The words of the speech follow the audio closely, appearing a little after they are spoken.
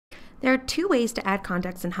There are two ways to add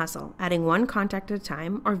contacts in Hustle, adding one contact at a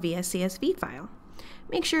time or via CSV file.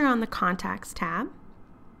 Make sure you're on the Contacts tab,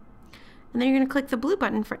 and then you're going to click the blue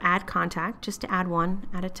button for Add Contact, just to add one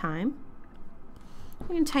at a time. You're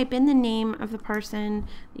going to type in the name of the person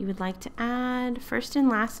that you would like to add. First and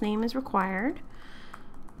last name is required,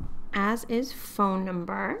 as is phone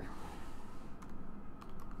number.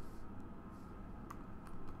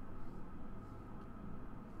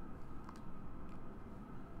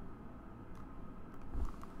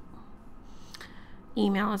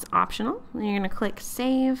 Email is optional. Then you're going to click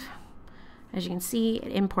Save. As you can see,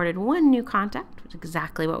 it imported one new contact, which is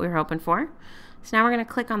exactly what we were hoping for. So now we're going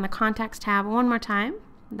to click on the Contacts tab one more time,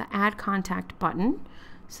 the Add Contact button,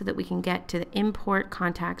 so that we can get to the Import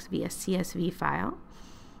Contacts via CSV file.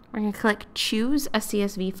 We're going to click Choose a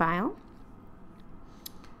CSV file.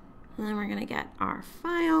 And then we're going to get our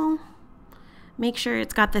file. Make sure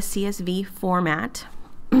it's got the CSV format.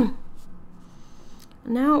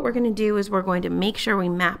 Now what we're going to do is we're going to make sure we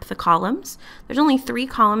map the columns. There's only 3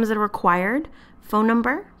 columns that are required: phone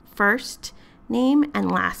number, first name,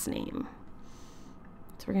 and last name.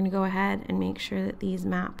 So we're going to go ahead and make sure that these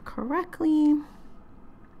map correctly.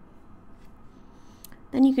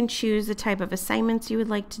 Then you can choose the type of assignments you would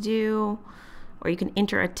like to do, or you can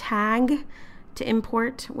enter a tag to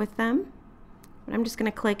import with them. But I'm just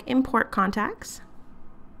going to click Import Contacts.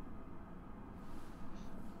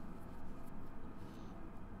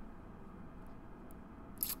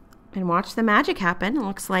 And watch the magic happen. It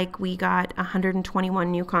looks like we got 121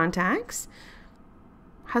 new contacts.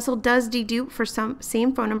 Hustle does dedupe for some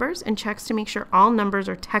same phone numbers and checks to make sure all numbers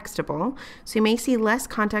are textable. So you may see less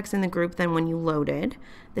contacts in the group than when you loaded.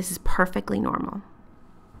 This is perfectly normal.